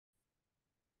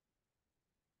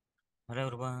Hello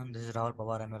everyone, this is Rahul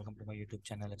Pawar and welcome to my YouTube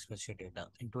channel Xpressurdata.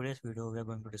 In today's video, we are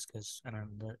going to discuss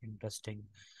another interesting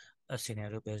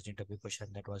scenario-based interview question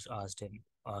that was asked in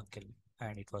Oracle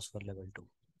and it was for level 2.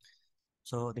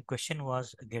 So the question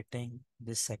was getting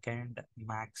the second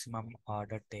maximum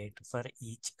order date for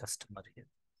each customer here.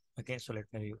 Okay, so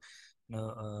let me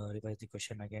revise the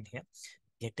question again here.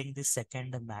 Getting the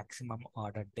second maximum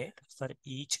order date for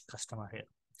each customer here.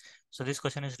 So this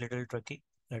question is little tricky.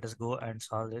 Let us go and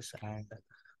solve this. And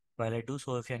while I do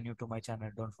so, if you're new to my channel,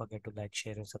 don't forget to like,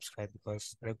 share, and subscribe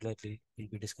because regularly we'll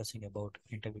be discussing about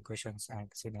interview questions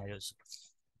and scenarios.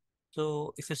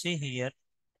 So if you see here,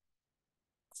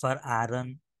 for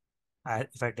Aaron,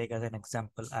 if I take as an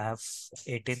example, I have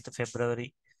 18th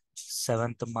February,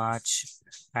 7th March,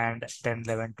 and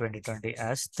 10/11/2020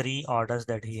 as three orders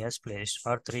that he has placed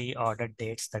or three order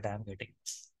dates that I'm getting.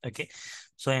 Okay,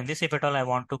 so in this, if at all I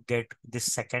want to get the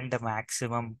second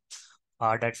maximum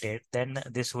order date, then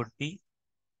this would be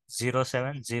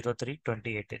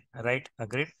 07/03/2018, right?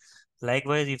 Agreed.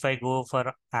 Likewise, if I go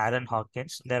for Aaron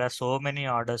Hawkins, there are so many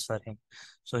orders for him.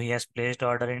 So he has placed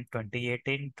order in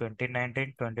 2018,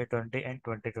 2019, 2020, and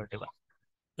 2021.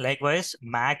 Likewise,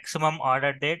 maximum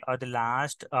order date or the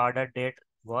last order date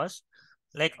was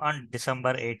like on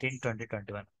December 18,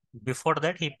 2021. Before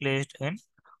that, he placed in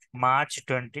March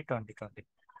 2020,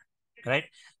 right?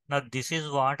 Now, this is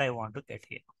what I want to get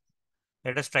here.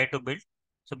 Let us try to build.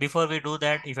 So before we do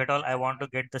that, if at all I want to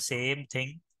get the same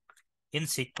thing in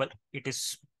SQL, it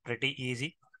is pretty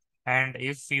easy. And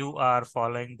if you are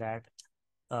following that,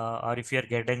 or if you're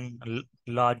getting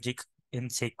logic in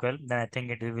SQL, then I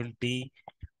think it will be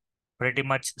pretty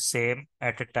much same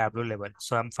at a Tableau level.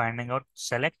 So I'm finding out,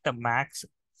 select the max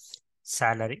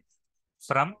salary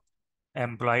from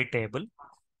employee table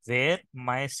where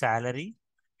my salary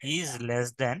is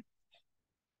less than.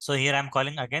 So here I'm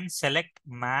calling again, select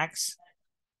max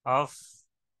of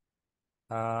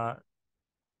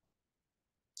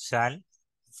sal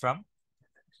from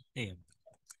AM.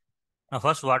 Now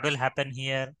first what will happen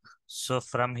here? So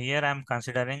from here I'm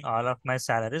considering all of my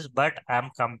salaries, but I'm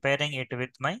comparing it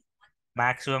with my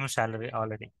maximum salary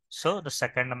already. So the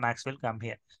second max will come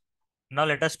here. Now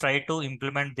let us try to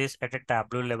implement this at a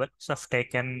Tableau level. So I've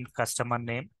taken customer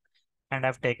name and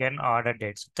I've taken order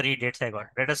dates. Three dates I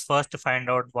got. Let us first find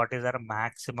out what is our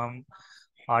maximum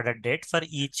order date for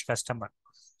each customer.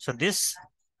 So this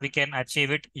we can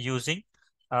achieve it using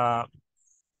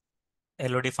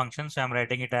LOD function. So I'm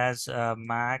writing it as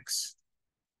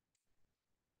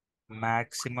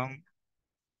maximum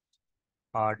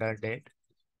order date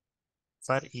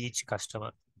for each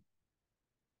customer.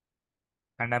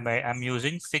 And I'm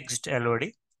using fixed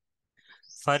LOD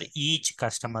for each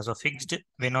customer. So fixed,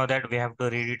 we know that we have to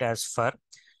read it as for.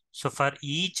 So for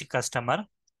each customer,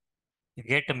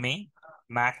 get me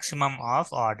maximum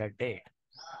of order date.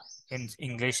 In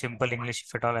English, simple English,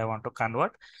 if at all I want to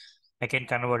convert, I can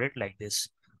convert it like this.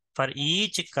 For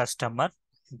each customer,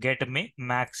 get me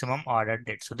maximum order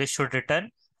date. So this should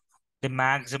return the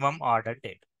maximum order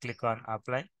date. Click on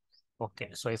apply.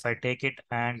 Okay, so if I take it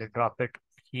and drop it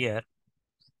here,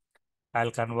 I'll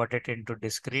convert it into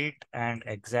discrete and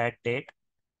exact date.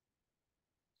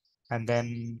 And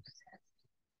then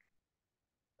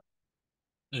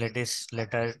let us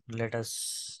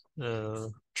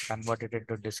convert it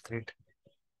into discrete.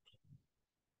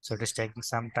 So it is taking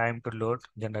some time to load.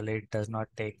 Generally, it does not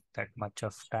take that much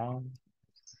of time.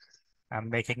 I'm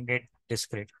making it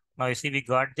discrete. Now you see we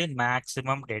got the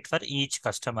maximum date for each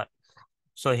customer.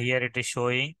 So here it is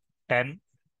showing 10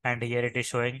 and here it is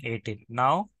showing 18.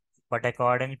 Now, but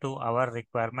according to our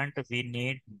requirement, we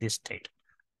need this date,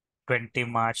 20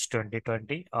 March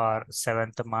 2020 or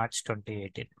 7th March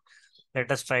 2018.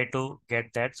 Let us try to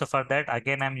get that. So for that,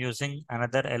 again, I'm using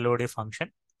another LOD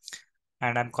function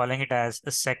and I'm calling it as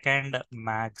a second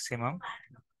max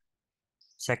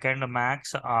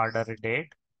order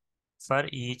date for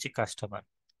each customer.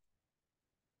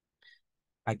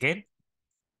 Again,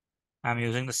 I'm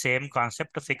using the same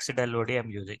concept to fixed LOD I'm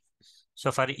using. So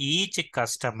for each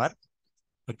customer,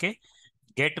 okay,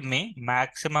 get me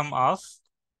maximum of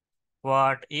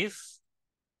what if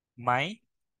my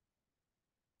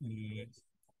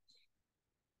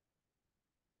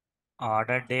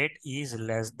order date is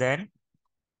less than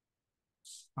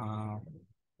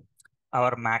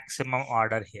our maximum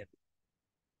order here.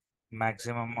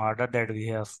 Maximum order that we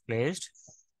have placed,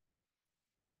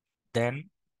 then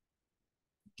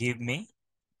give me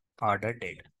order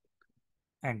date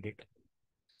and it.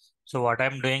 So what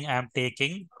I'm doing, I'm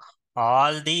taking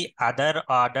all the other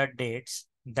order dates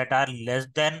that are less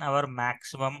than our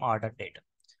maximum order date.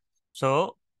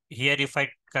 So here, if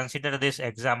I consider this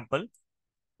example,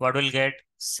 What will get?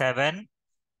 7th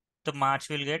March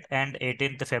will get and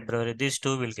 18th February. These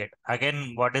two will get.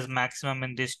 Again, what is maximum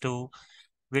in these two?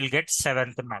 Will get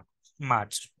 7th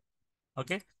March.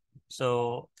 Okay.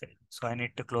 So I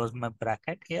need to close my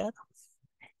bracket here.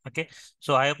 Okay.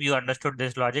 So I hope you understood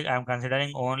this logic. I'm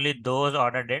considering only those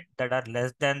order date that are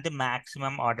less than the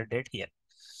maximum order date here.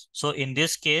 So in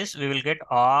this case, we will get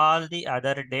all the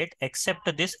other date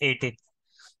except this 18th.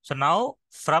 So now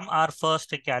from our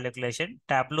first calculation,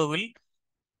 Tableau will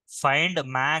find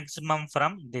maximum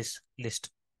from this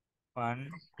list. 1,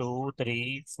 2,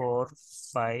 3, 4,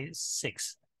 5,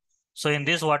 6. So in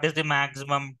this, what is the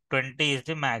maximum? 20 is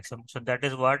the maximum. So that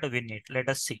is what we need. Let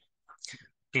us see.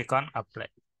 Click on apply.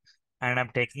 And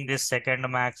I'm taking this second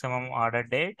maximum order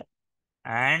date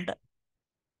and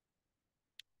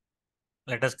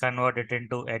let us convert it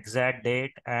into exact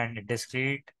date and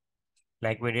discrete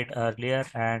like we did earlier,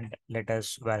 and let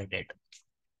us validate.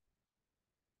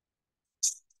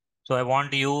 So I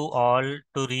want you all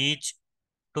to reach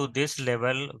to this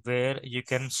level where you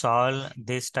can solve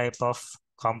this type of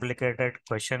complicated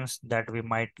questions that we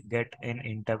might get in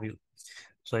interview.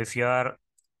 So if you are,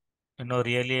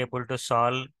 really able to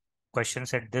solve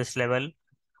questions at this level,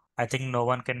 I think no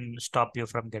one can stop you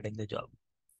from getting the job.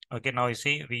 Okay, now you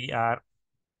see we are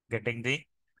getting the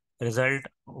result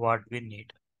what we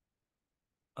need.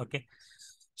 Okay.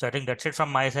 So I think that's it from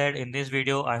my side in this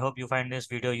video. I hope you find this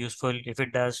video useful. If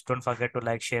it does, don't forget to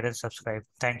like, share, and subscribe.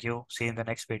 Thank you. See you in the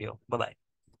next video. Bye-bye.